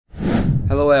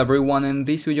Hello everyone, in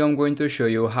this video I'm going to show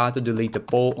you how to delete a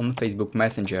poll on Facebook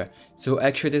Messenger. So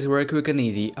actually it is very quick and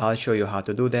easy, I'll show you how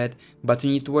to do that, but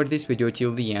you need to watch this video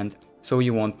till the end so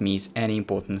you won't miss any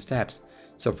important steps.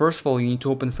 So first of all you need to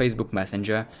open Facebook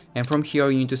Messenger, and from here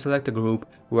you need to select a group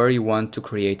where you want to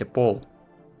create a poll.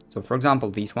 So for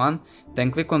example this one,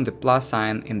 then click on the plus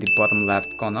sign in the bottom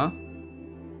left corner.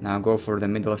 Now go for the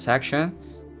middle section.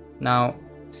 Now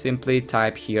simply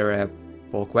type here a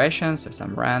poll question, so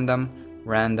some random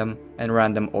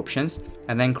options,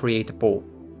 and then create a poll.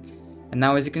 And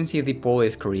now as you can see the poll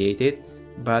is created,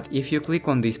 but if you click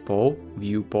on this poll,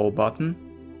 view poll button,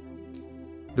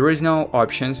 there is no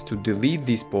options to delete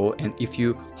this poll, and if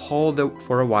you hold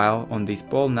for a while on this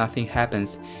poll nothing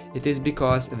happens. It is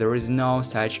because there is no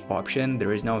such option,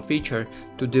 there is no feature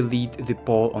to delete the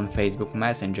poll on Facebook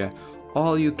Messenger.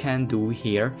 All you can do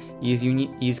here is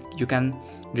you can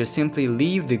just simply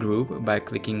leave the group by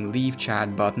clicking leave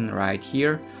chat button right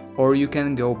here, or you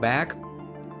can go back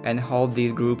and hold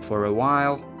this group for a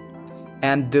while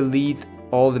and delete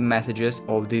all the messages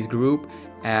of this group,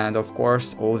 and of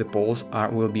course all the polls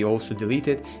will be also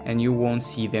deleted and you won't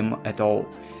see them at all.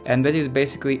 And that is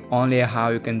basically only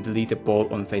how you can delete a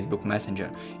poll on Facebook Messenger.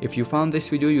 If you found this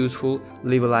video useful,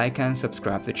 leave a like and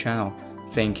subscribe to the channel.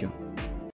 Thank you.